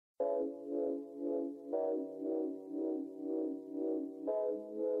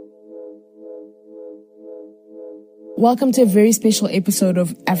Welcome to a very special episode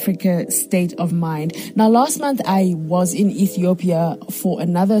of Africa State of Mind. Now, last month I was in Ethiopia for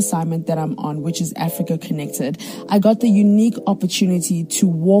another assignment that I'm on, which is Africa Connected. I got the unique opportunity to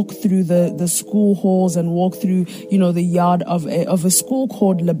walk through the school halls and walk through, the yard of a school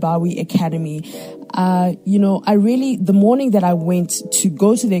called Lebawi Academy. The morning that I went to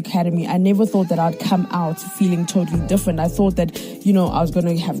go to the academy, I never thought that I'd come out feeling totally different. I thought that, I was going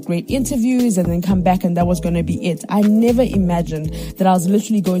to have great interviews and then come back and that was going to be it. I never imagined that I was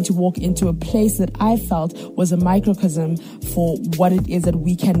literally going to walk into a place that I felt was a microcosm for what it is that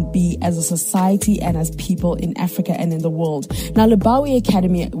we can be as a society and as people in Africa and in the world. Now, Lebawi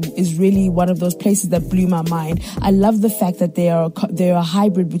Academy is really one of those places that blew my mind. I love the fact that they are a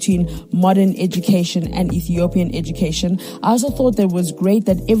hybrid between modern education and Ethiopian education. I also thought that it was great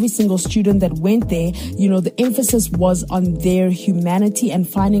that every single student that went there, the emphasis was on their humanity and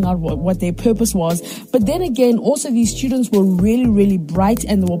finding out what their purpose was. But then again, also these students were really, really bright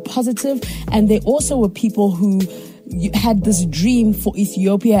and they were positive, and they also were people who had this dream for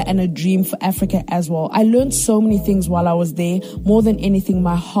Ethiopia and a dream for Africa as well. I learned so many things while I was there. More than anything,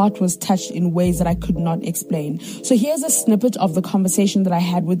 my heart was touched in ways that I could not explain. So here's a snippet of the conversation that I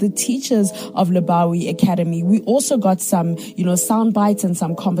had with the teachers of Lebawi Academy. We also got some, sound bites and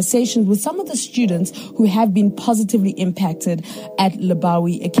some conversations with some of the students who have been positively impacted at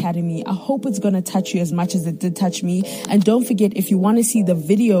Lebawi Academy. I hope it's going to touch you as much as it did touch me. And don't forget, if you want to see the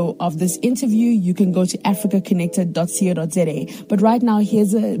video of this interview, you can go to africaconnected.co.za. But right now,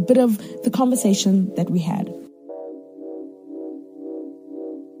 here's a bit of the conversation that we had.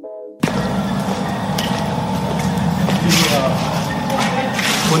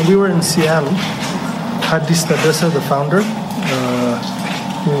 When we were in Seattle, Hadis Tadessa, the founder,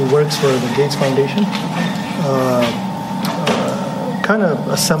 who works for the Gates Foundation, kind of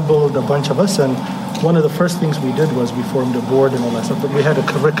assembled a bunch of us, and one of the first things we did was we formed a board and all that stuff, but we had a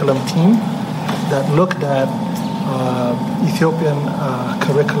curriculum team that looked at Ethiopian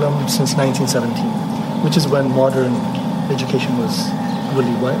curriculum since 1917, which is when modern education was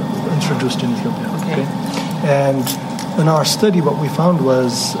really introduced in Ethiopia. Okay? And in our study, what we found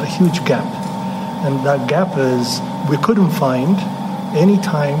was a huge gap. And that gap is we couldn't find any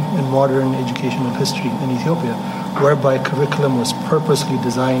time in modern educational history in Ethiopia whereby curriculum was purposely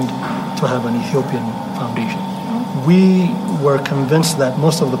designed to have an Ethiopian foundation. We were convinced that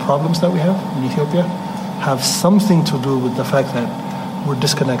most of the problems that we have in Ethiopia have something to do with the fact that we're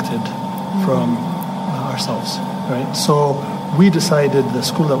disconnected from ourselves, right? So we decided the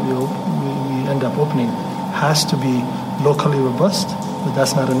school that we end up opening has to be locally robust, but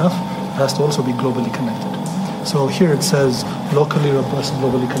that's not enough. It has to also be globally connected. So here it says locally robust,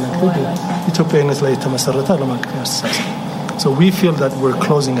 globally connected. So we feel that we're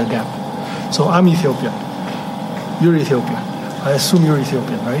closing a gap. So I'm Ethiopian. You're Ethiopian. I assume you're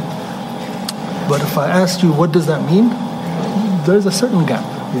Ethiopian, right? But if I asked you, what does that mean? There's a certain gap,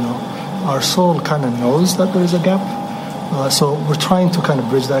 Our soul kind of knows that there is a gap. So we're trying to kind of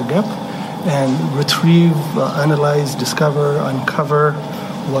bridge that gap and retrieve, analyze, discover, uncover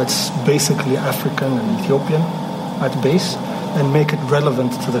what's basically African and Ethiopian at base and make it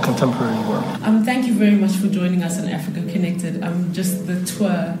relevant to the contemporary world. Thank you very much for joining us on Africa Connected. Just the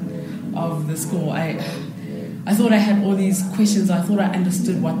tour of the school. I thought I had all these questions. I thought I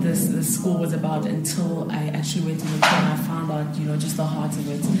understood what this school was about until I actually went to the tour and I found out, just the heart of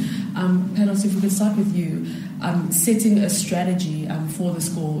it. Panos, if we could start with you, setting a strategy for the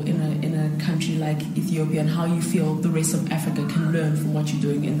school in a country like Ethiopia, and how you feel the rest of Africa can learn from what you're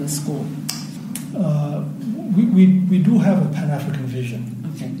doing in the school. We do have a Pan-African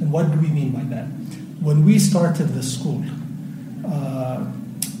vision. Okay. And what do we mean by that? When we started the school,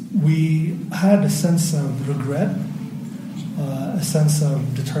 we had a sense of regret, a sense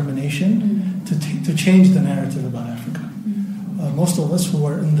of determination to change the narrative about Africa. Most of us who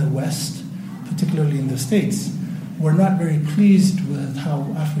are in the West, particularly in the States, were not very pleased with how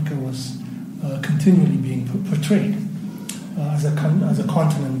Africa was continually being portrayed as a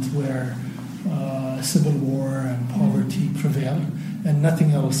continent where civil war and poverty prevail, and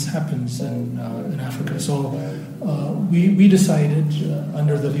nothing else happens in Africa. So we decided,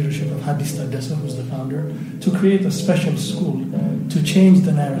 under the leadership of Hadis Tadessa, who's the founder, to create a special school to change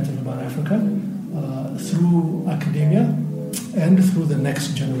the narrative about Africa through academia and through the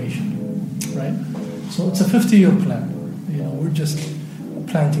next generation, right? So it's a 50-year plan. We're just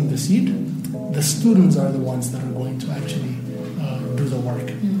planting the seed. The students are the ones that are going to actually do the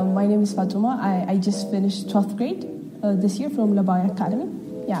work. My name is Fatuma. I just finished 12th grade this year from Lebawi Academy.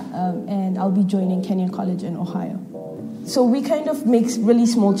 and I'll be joining Kenyon College in Ohio. So we kind of make really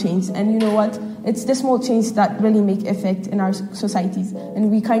small changes, and you know what? It's the small changes that really make effect in our societies, and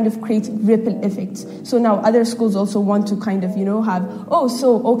we kind of create ripple effects. So now other schools also want to kind of, have,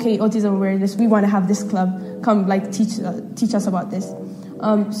 autism awareness, we want to have this club, come teach us about this.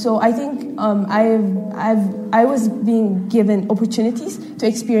 So I think I was being given opportunities to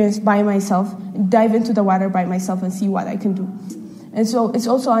experience by myself, dive into the water by myself and see what I can do. And so it's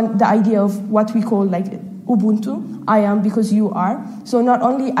also on the idea of what we call Ubuntu, I am because you are. So not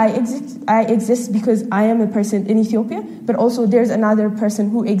only I exist because I am a person in Ethiopia, but also there's another person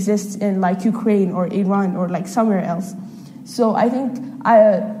who exists in Ukraine or Iran or somewhere else. So I think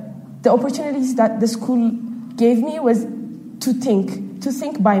the opportunities that the school gave me was to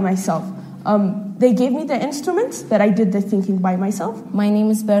think by myself. They gave me the instruments, but I did the thinking by myself. My name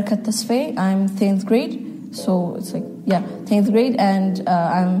is Berkat Tasfay. I'm 10th grade, so it's 10th grade, and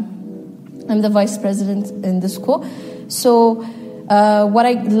I'm the vice president in the school. So what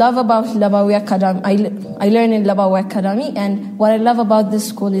I love about Labawi Academy, I learned in Labawi Academy, and what I love about this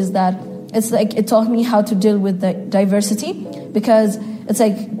school is that it taught me how to deal with the diversity, because it's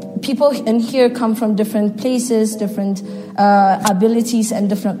people in here come from different places, different abilities, and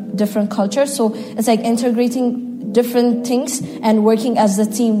different cultures. So it's integrating different things and working as a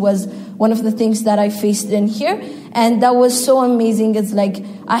team was one of the things that I faced in here, and that was so amazing. It's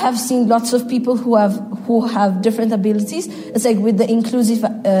I have seen lots of people who have different abilities. It's with the inclusive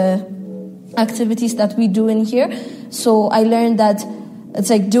activities that we do in here. So I learned that it's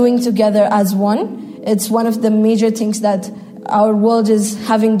doing together as one. It's one of the major things that our world is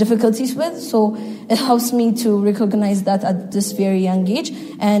having difficulties with. So it helps me to recognize that at this very young age,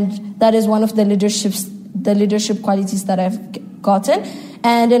 and that is one of the leadership qualities that I've gotten.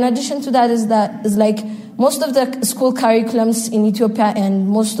 And in addition to that is most of the school curriculums in Ethiopia and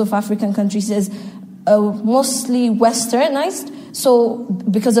most of African countries is mostly westernized, so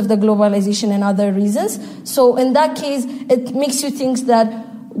because of the globalization and other reasons. So in that case, it makes you think that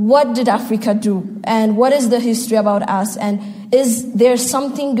what did Africa do, and what is the history about us, and is there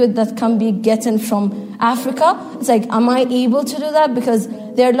something good that can be gotten from Africa? It's am I able to do that? Because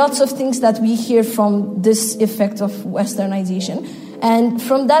there are lots of things that we hear from this effect of westernization. And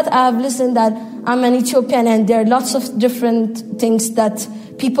from that, I have listened that I'm an Ethiopian, and there are lots of different things that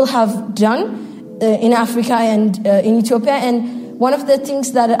people have done in Africa and in Ethiopia. And one of the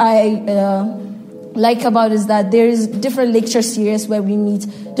things that I like about is that there is different lecture series where we meet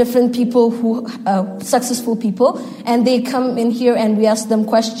different people who successful people, and they come in here and we ask them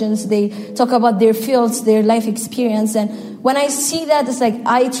questions. They talk about their fields, their life experience, and when I see that, it's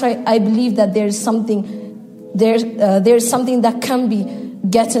I believe that there's something that can be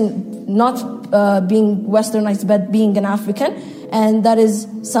gotten, not being westernized, but being an African, and that is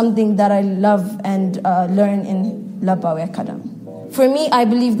something that I love and learn in Labawi Academy. For me, I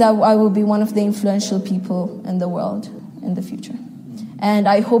believe that I will be one of the influential people in the world in the future. And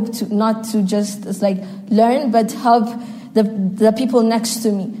I hope to not to just learn, but help the people next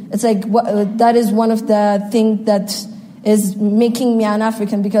to me. It's that is one of the things that is making me an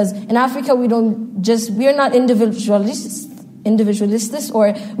African, because in Africa we're not individualists,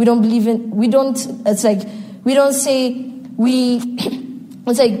 or we don't believe in,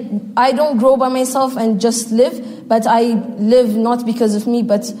 I don't grow by myself and just live, but I live not because of me,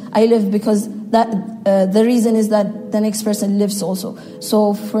 but I live because that the reason is that the next person lives also.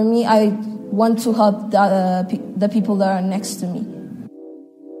 So for me, I want to help the people that are next to me.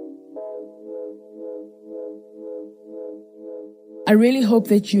 I really hope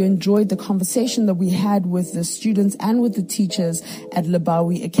that you enjoyed the conversation that we had with the students and with the teachers at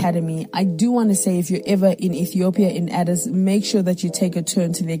Labawi Academy. I do want to say, if you're ever in Ethiopia, in Addis, make sure that you take a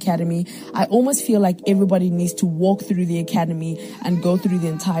turn to the academy. I almost feel like everybody needs to walk through the academy and go through the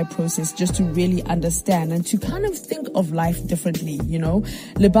entire process just to really understand and to kind of think of life differently,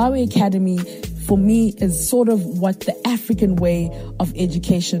 Labawi Academy, for me, is sort of what the African way of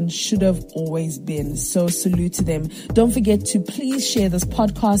education should have always been. So salute to them. Don't forget to please share this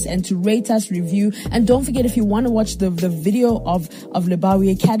podcast and to rate us, review. And don't forget, if you want to watch the video of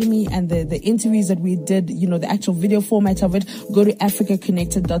Labawi Academy and the interviews that we did, the actual video format of it, go to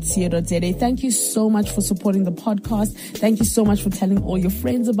africaconnected.co.za. Thank you so much for supporting the podcast. Thank you so much for telling all your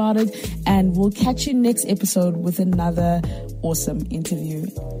friends about it. And we'll catch you next episode with another awesome interview.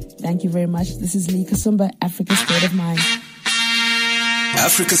 Thank you very much. This is Lee Kasumba, Africa State of Mind.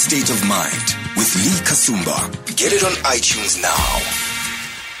 Africa State of Mind with Lee Kasumba. Get it on iTunes now.